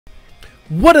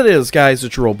What it is, guys,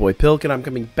 it's your old boy Pilk, and I'm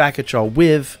coming back at y'all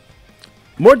with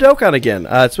more Dokkan again.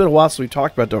 It's been a while since we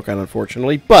talked about Dokkan,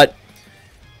 unfortunately, but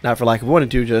not for lack of wanting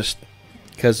to, just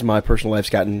because my personal life's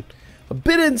gotten a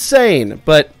bit insane.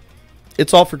 But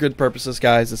it's all for good purposes,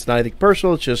 guys. It's not anything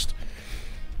personal. It's just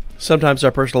sometimes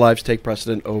our personal lives take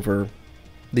precedent over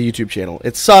the YouTube channel.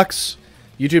 It sucks.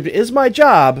 YouTube is my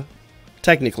job,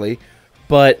 technically,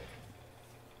 but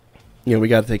you know, we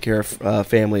got to take care of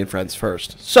family and friends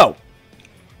first. So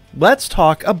let's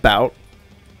talk about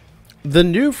the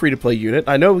new free-to-play unit.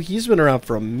 I know he's been around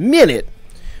for a minute,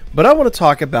 but I want to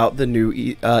talk about the new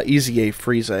EZA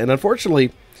Freiza. And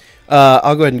unfortunately,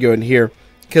 I'll go ahead and go in here,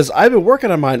 because I've been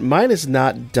working on mine. Mine is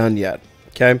not done yet,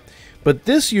 okay? But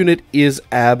this unit is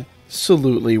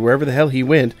absolutely, wherever the hell he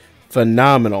went,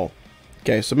 phenomenal.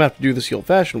 Okay, so I'm going to have to do this the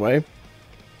old-fashioned way.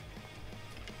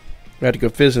 I have to go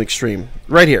Fizz and Extreme.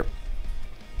 Right here.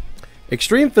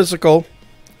 Extreme Physical,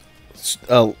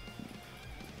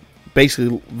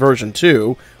 basically version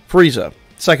 2, Freiza,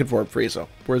 second form Freiza,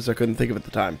 words I couldn't think of at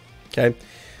the time. Okay,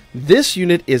 this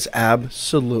unit is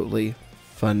absolutely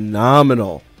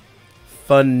phenomenal,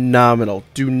 phenomenal.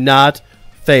 Do not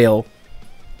fail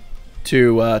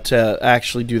to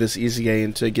actually do this EZA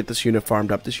and to get this unit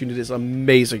farmed up. This unit is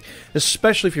amazing,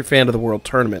 especially if you're a fan of the World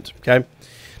Tournament. Okay,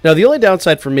 now the only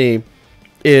downside for me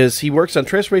is he works on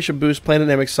Transformation Boost, Planet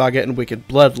Namek Saga, and Wicked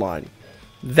Bloodline.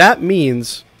 That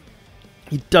means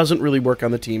he doesn't really work on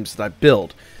the teams that I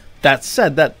build. That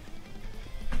said, that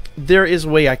there is a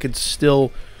way I could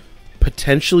still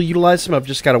potentially utilize him. I've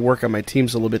just got to work on my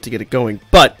teams a little bit to get it going.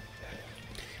 But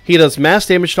he does mass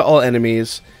damage to all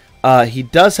enemies. He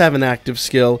does have an active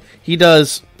skill. He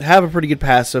does have a pretty good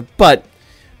passive. But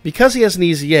because he has an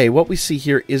EZA, what we see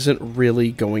here isn't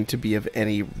really going to be of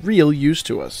any real use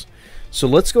to us. So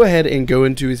let's go ahead and go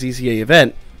into his EZA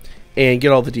event and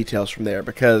get all the details from there,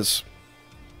 because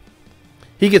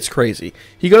he gets crazy.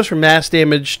 He goes from mass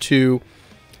damage to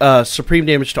supreme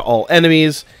damage to all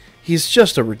enemies. He's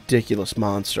just a ridiculous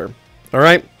monster.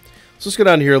 Alright, so let's go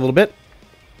down here a little bit.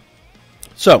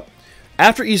 So,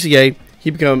 after EZA,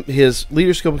 his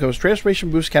leader skill becomes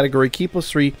Transformation Boost category, Key plus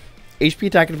 3, HP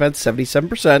attack and defense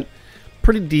 77%.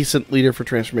 Pretty decent leader for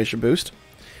Transformation Boost.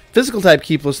 Physical type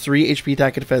Key plus 3, HP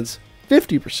attack and defense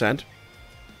 50%.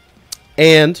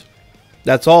 And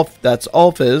that's all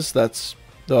Fizz. That's,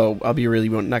 though I'll be really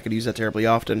not going to use that terribly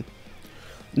often.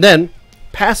 Then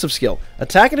passive skill,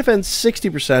 attack and defense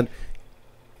 60%,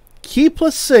 Key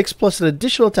plus 6 plus an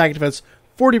additional attack and defense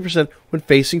 40% when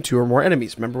facing 2 or more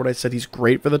enemies. Remember what I said, he's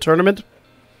great for the tournament?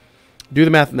 Do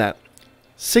the math on that.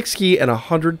 6 key and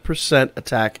 100%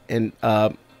 attack and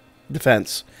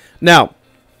defense. Now,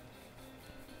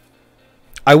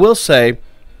 I will say,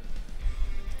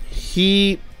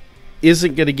 he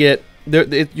isn't going to get... you're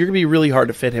going to be really hard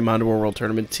to fit him onto a World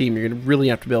Tournament team. You're going to really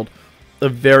have to build a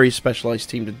very specialized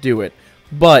team to do it.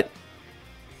 But,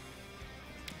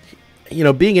 you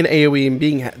know, being an AoE and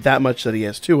being that much that he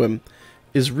has to him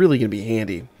is really going to be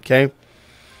handy, okay?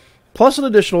 Plus an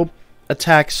additional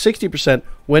attack 60%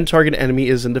 when target enemy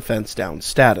is in defense down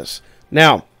status.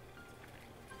 Now,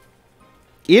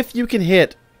 if you can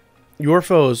hit your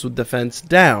foes with defense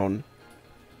down...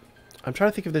 I'm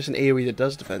trying to think if there's an AoE that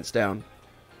does defense down.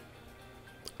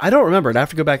 I don't remember. I'd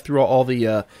have to go back through all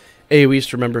the AoEs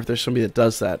to remember if there's somebody that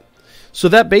does that. So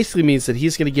that basically means that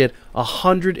he's going to get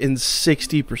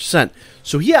 160%.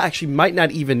 So he actually might not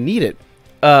even need it,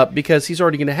 because he's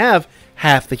already going to have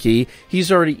half the key.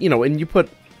 He's already, you know, and you put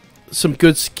some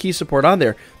good key support on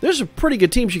there. There's a pretty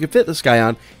good teams you could fit this guy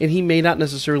on, and he may not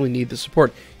necessarily need the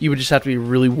support. You would just have to be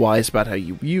really wise about how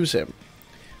you use him.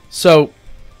 So,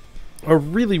 a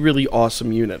really, really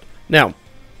awesome unit. Now,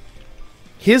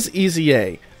 his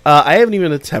EZA, I haven't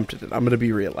even attempted it. I'm going to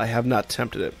be real. I have not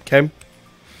attempted it, okay?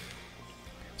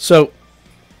 So,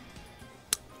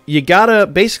 you gotta,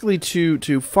 basically,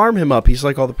 to farm him up, he's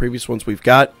like all the previous ones we've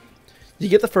got. You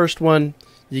get the first one,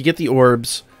 you get the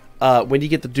orbs. When you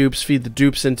get the dupes, feed the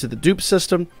dupes into the dupe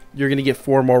system. You're going to get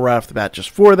 4 more right off the bat just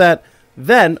for that.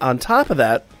 Then, on top of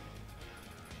that,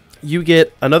 you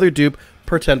get another dupe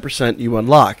per 10% you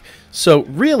unlock. So,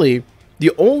 really,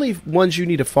 the only ones you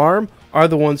need to farm are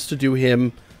the ones to do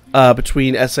him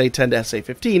between SA10 to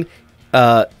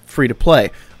SA15 free to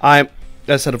play. As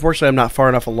I said, unfortunately, I'm not far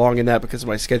enough along in that because of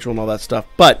my schedule and all that stuff.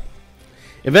 But,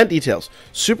 event details.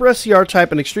 Super STR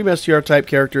type and Extreme STR type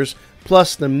characters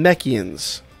plus the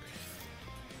Mechians.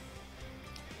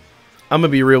 I'm going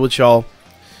to be real with y'all.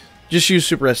 Just use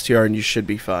Super STR and you should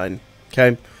be fine.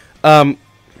 Okay? The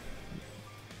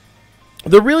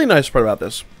really nice part about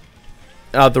this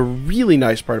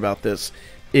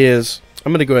is,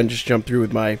 I'm going to go ahead and just jump through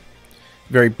with my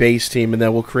very base team, and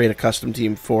then we'll create a custom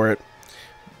team for it.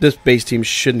 This base team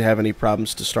shouldn't have any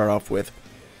problems to start off with.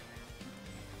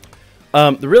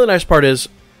 The really nice part is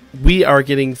we are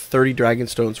getting 30 Dragon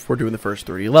Stones for doing the first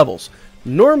 30 levels.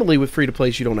 Normally with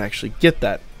free-to-plays, you don't actually get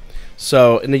that.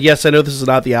 So, and yes, I know this is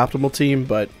not the optimal team,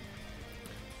 but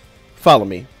follow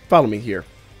me. Follow me here.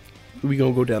 We're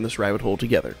going to go down this rabbit hole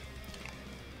together.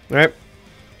 Alright?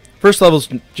 First level's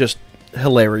just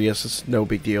hilarious. It's no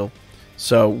big deal.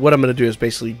 So, what I'm going to do is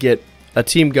basically get a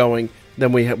team going.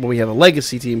 Then when we have a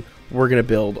legacy team, we're going to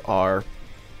build our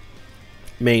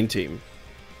main team.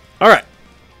 Alright.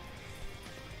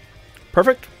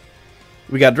 Perfect.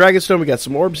 We got Dragonstone, we got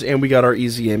some orbs, and we got our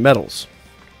EZA medals.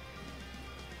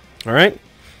 Alright.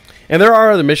 And there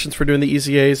are other missions for doing the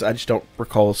EZAs. I just don't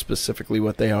recall specifically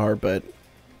what they are, but,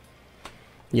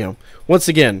 you know, once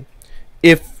again,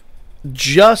 if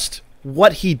just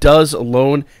what he does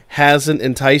alone hasn't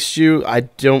enticed you, I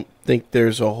don't think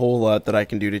there's a whole lot that I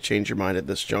can do to change your mind at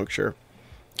this juncture.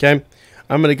 Okay?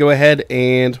 I'm going to go ahead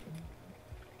and...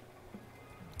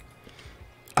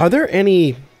 Are there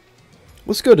any...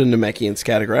 Let's go to Namekians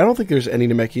category. I don't think there's any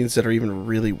Namekians that are even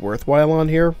really worthwhile on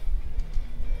here.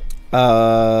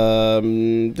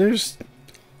 There's...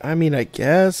 I mean, I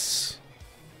guess...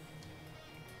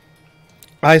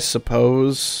 I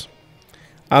suppose...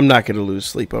 I'm not going to lose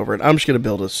sleep over it. I'm just going to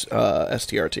build a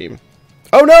STR team.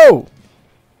 Oh, no!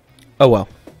 Oh, well.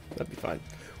 That'd be fine.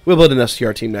 We'll build an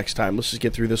STR team next time. Let's just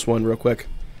get through this one real quick.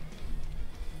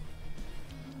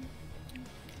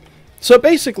 So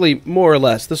basically, more or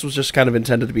less, this was just kind of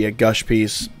intended to be a gush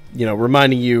piece, you know,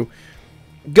 reminding you,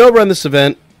 go run this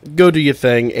event, go do your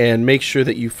thing, and make sure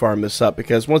that you farm this up.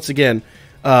 Because once again,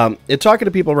 in talking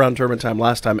to people around tournament time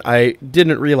last time, I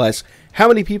didn't realize how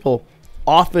many people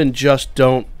often just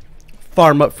don't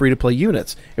farm up free-to-play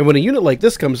units. And when a unit like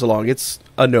this comes along, it's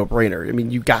a no-brainer. I mean,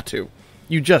 you got to.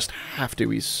 You just have to.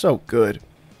 He's so good.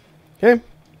 Okay.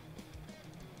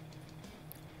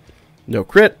 No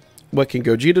crit. What can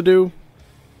Gogeta do?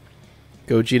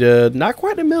 Gogeta, not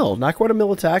quite a mil. Not quite a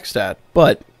mil attack stat.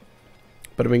 But,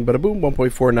 bada bing, bada boom,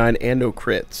 1.49 and no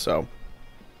crit. So,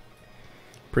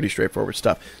 pretty straightforward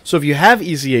stuff. So, if you have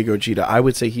EZA Gogeta, I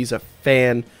would say he's a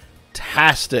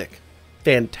fantastic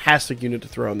unit to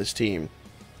throw on this team.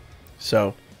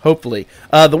 So, hopefully.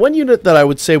 The one unit that I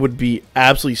would say would be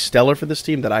absolutely stellar for this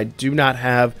team that I do not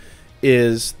have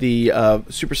is the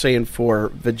Super Saiyan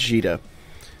 4 Vegeta.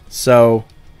 So,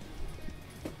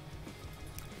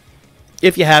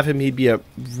 if you have him, he'd be a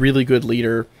really good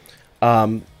leader.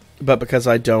 But because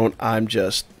I don't, I'm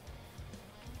just,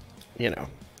 you know,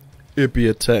 it'd be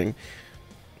a thing.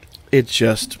 It's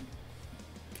just,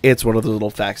 it's one of those little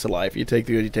facts of life. You take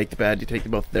the good, you take the bad, you take the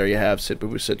both. There you have, sit,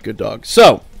 boo-boo, sit, good dog.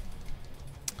 So,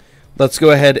 let's go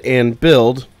ahead and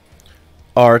build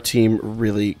our team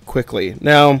really quickly.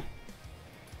 Now,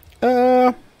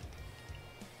 I'm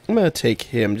going to take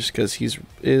him just because he's,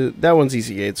 that one's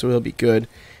EZA, so he'll be good.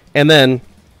 And then,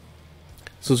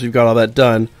 since we've got all that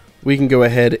done, we can go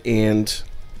ahead and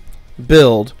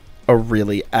build a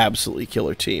really absolutely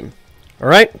killer team.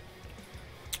 Alright?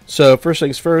 So, first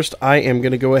things first, I am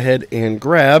going to go ahead and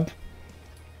grab...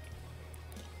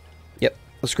 Yep,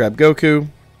 let's grab Goku.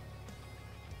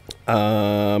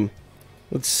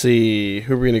 Let's see,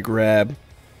 who are we going to grab?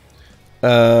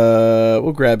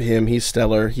 We'll grab him. He's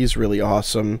stellar. He's really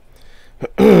awesome.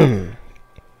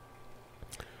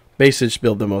 Basically, just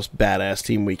build the most badass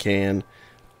team we can.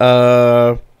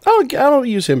 I don't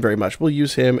use him very much. We'll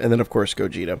use him, and then, of course,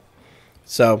 Gogeta.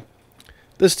 So,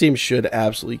 this team should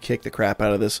absolutely kick the crap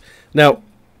out of this. Now,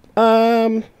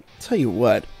 tell you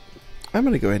what. I'm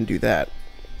going to go ahead and do that.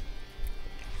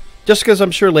 Just because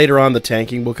I'm sure later on the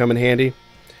tanking will come in handy.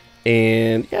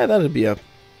 And, yeah, that would be a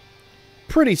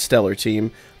pretty stellar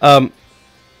team.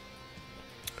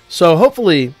 So,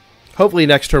 hopefully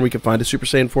next turn we can find a Super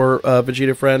Saiyan 4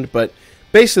 Vegeta friend, but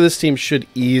basically this team should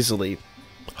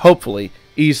hopefully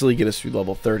easily get us through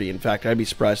level 30. In fact, I'd be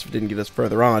surprised if it didn't get us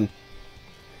further on.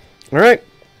 Alright.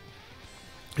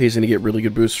 He's going to get really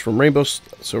good boosts from Rainbow, so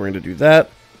we're going to do that,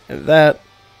 and that,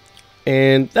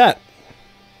 and that.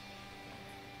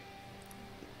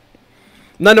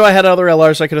 And I know I had other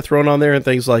LRs I could have thrown on there and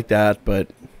things like that, but...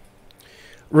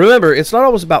 Remember, it's not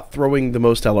always about throwing the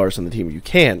most LRs on the team you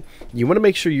can. You want to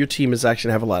make sure your team is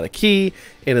actually have a lot of ki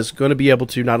and is going to be able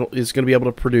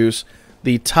to produce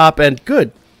the top end.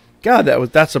 Good God,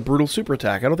 that's a brutal super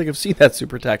attack. I don't think I've seen that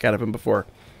super attack out of him before.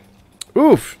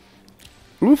 Oof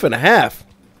and a half.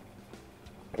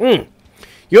 You want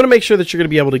to make sure that you're going to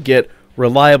be able to get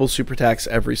reliable super attacks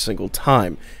every single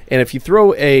time. And if you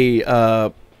throw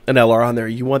an LR on there,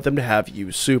 you want them to have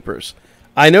used supers.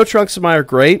 I know Trunks and I are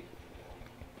great.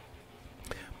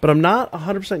 but I'm not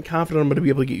 100% confident I'm going to be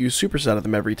able to get use supers out of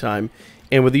them every time.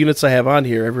 And with the units I have on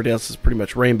here, everybody else is pretty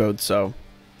much rainbowed, so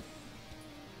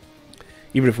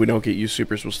even if we don't get use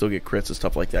supers, we'll still get crits and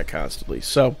stuff like that constantly.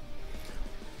 So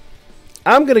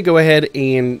I'm going to go ahead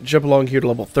and jump along here to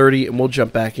level 30, and we'll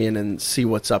jump back in and see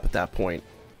what's up at that point.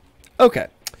 Okay,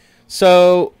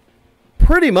 so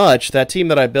pretty much that team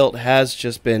that I built has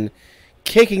just been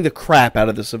kicking the crap out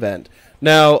of this event.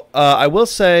 Now, I will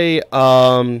say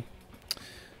Great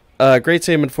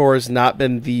Saiyaman 4 has not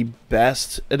been the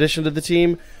best addition to the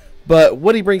team, but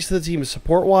what he brings to the team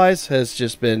support-wise has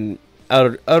just been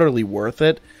utterly worth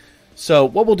it. So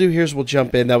what we'll do here is we'll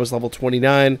jump in. That was level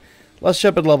 29. Let's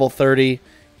jump at level 30,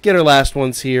 get our last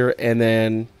ones here, and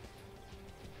then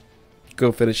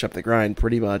go finish up the grind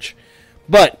pretty much.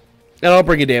 But, and I'll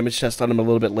bring a damage test on him a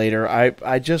little bit later.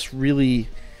 I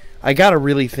gotta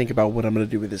really think about what I'm going to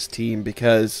do with this team,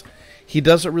 because he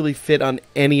doesn't really fit on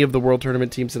any of the World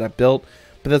Tournament teams that I've built,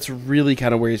 but that's really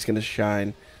kind of where he's going to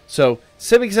shine. So,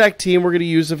 same exact team, we're going to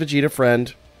use a Vegeta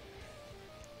friend.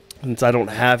 Since I don't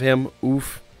have him,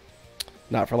 oof.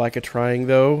 Not for lack of trying,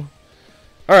 though.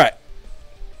 Alright.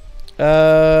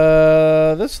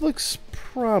 This looks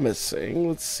promising.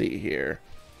 Let's see here.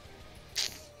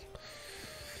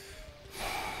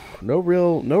 No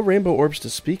rainbow orbs to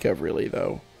speak of, really,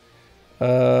 though.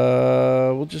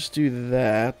 We'll just do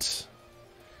that.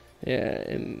 Yeah,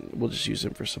 and we'll just use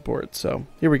him for support. So,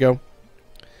 here we go.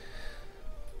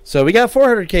 So, we got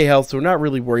 400k health, so we're not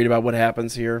really worried about what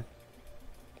happens here.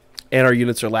 And our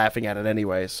units are laughing at it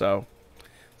anyway, so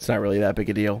it's not really that big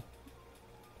a deal.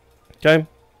 Okay.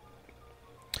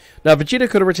 Now, Vegeta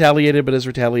could have retaliated, but his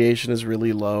retaliation is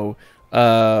really low.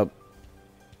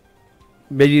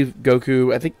 Maybe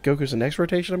Goku. I think Goku's the next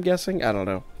rotation, I'm guessing. I don't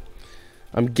know.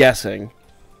 I'm guessing.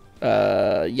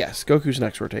 Yes, Goku's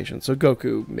next rotation. So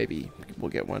Goku, maybe we'll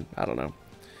get one. I don't know.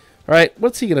 Alright,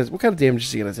 what kind of damage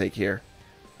is he going to take here?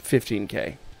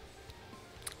 15k.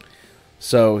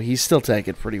 So he's still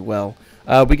tanking pretty well.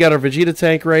 We got our Vegeta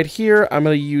tank right here. I'm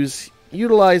going to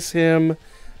utilize him.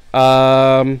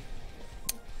 Yeah,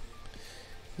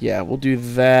 we'll do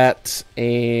that.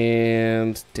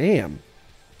 And damn,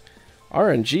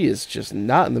 RNG is just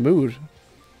not in the mood.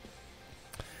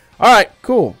 Alright,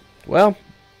 cool. Well,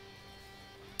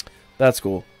 that's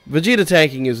cool. Vegeta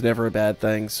tanking is never a bad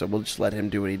thing, so we'll just let him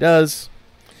do what he does.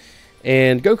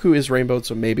 And Goku is rainbowed,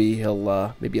 so maybe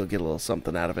he'll get a little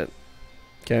something out of it.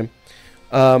 Okay.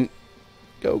 Go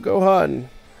Gohan.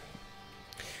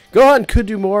 Gohan could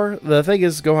do more. The thing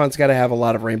is, Gohan's got to have a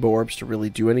lot of rainbow orbs to really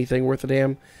do anything worth a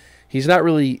damn. He's not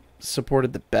really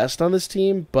supported the best on this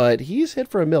team, but he's hit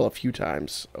for a mill a few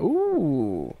times.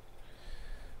 Ooh.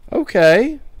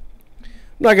 Okay. I'm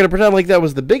not going to pretend like that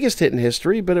was the biggest hit in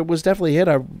history, but it was definitely a hit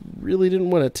I really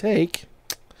didn't want to take.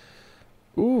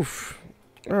 Oof.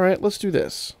 Alright, let's do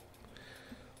this.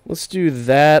 Let's do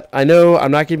that. I know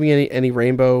I'm not giving any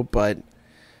rainbow, but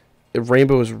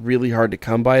rainbow is really hard to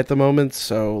come by at the moment,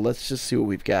 so let's just see what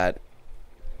we've got.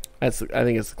 I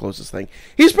think it's the closest thing.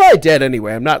 He's probably dead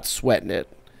anyway. I'm not sweating it.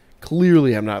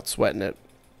 Clearly, I'm not sweating it.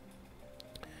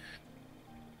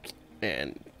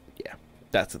 And, yeah,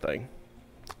 that's the thing.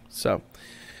 So,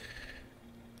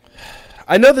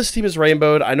 I know this team is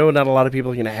rainbowed. I know not a lot of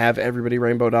people are going to have everybody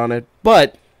rainbowed on it,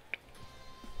 but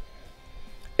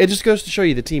it just goes to show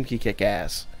you the team can kick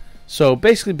ass. So,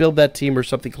 basically build that team or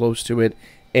something close to it,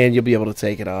 and you'll be able to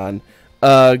take it on.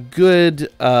 Good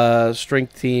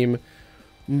strength team.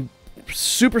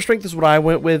 Super strength is what I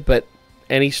went with, but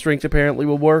any strength apparently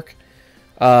will work.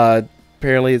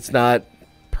 Apparently it's not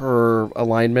per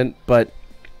alignment, but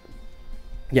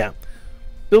yeah.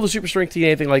 Build a super strength team,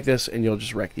 anything like this, and you'll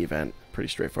just wreck the event. Pretty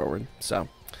straightforward. So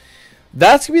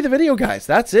that's going to be the video, guys.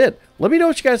 That's it. Let me know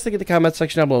what you guys think in the comment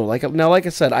section down below. Now, like I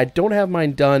said, I don't have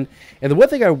mine done. And the one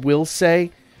thing I will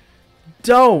say,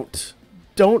 don't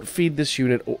feed this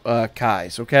unit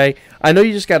Kais, okay? I know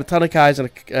you just got a ton of Kais and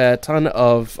a ton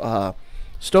of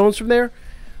stones from there,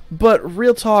 but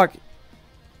real talk,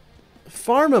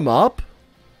 farm them up.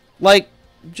 Like,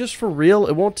 just for real,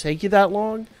 it won't take you that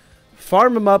long.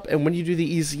 Farm them up, and when you do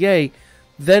the EZA,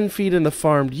 then feed in the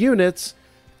farmed units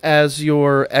as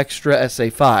your extra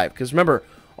SA5. Because remember,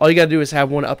 all you got to do is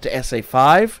have one up to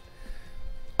SA5,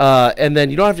 and then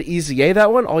you don't have to EZA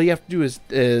that one. All you have to do is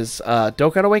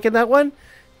Dokkan Awaken that one,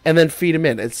 and then feed them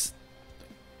in. It's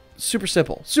super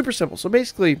simple. Super simple. So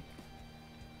basically,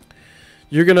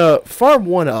 you're going to farm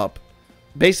one up.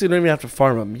 Basically, you don't even have to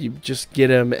farm them. You just get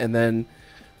him, and then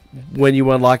when you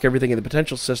unlock everything in the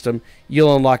potential system,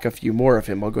 you'll unlock a few more of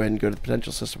him. I'll go ahead and go to the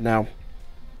potential system now,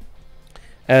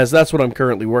 as that's what I'm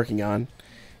currently working on.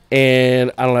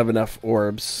 And I don't have enough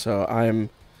orbs, so I'm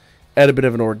at a bit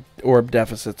of an orb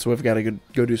deficit, so we've got to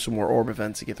go do some more orb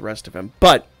events to get the rest of him.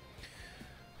 But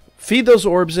feed those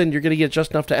orbs in, you're going to get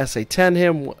just enough to SA10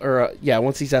 him, or yeah,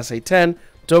 once he's SA10,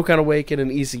 Dokkan Awaken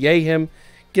and EZA him,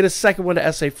 get a second one to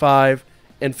SA5,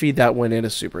 and feed that one in a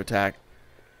super attack.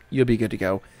 You'll be good to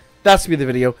go. That's going to be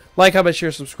the video. Like, comment,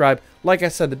 share, subscribe. Like I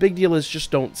said, the big deal is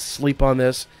just don't sleep on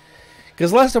this.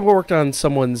 Because last time we worked on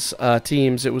someone's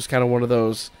teams, it was kind of one of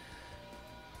those...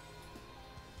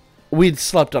 We'd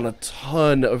slept on a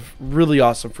ton of really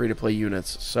awesome free-to-play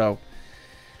units. So,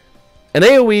 an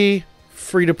AoE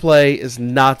free-to-play is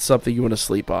not something you want to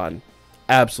sleep on.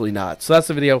 Absolutely not. So that's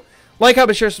the video. Like,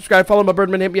 comment, share, subscribe. Follow my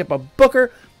Birdman. Hit me up on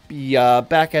Booker. Be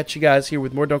back at you guys here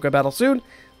with more Dokkan Battle soon.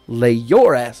 Lay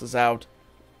your asses out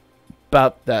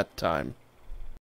about that time.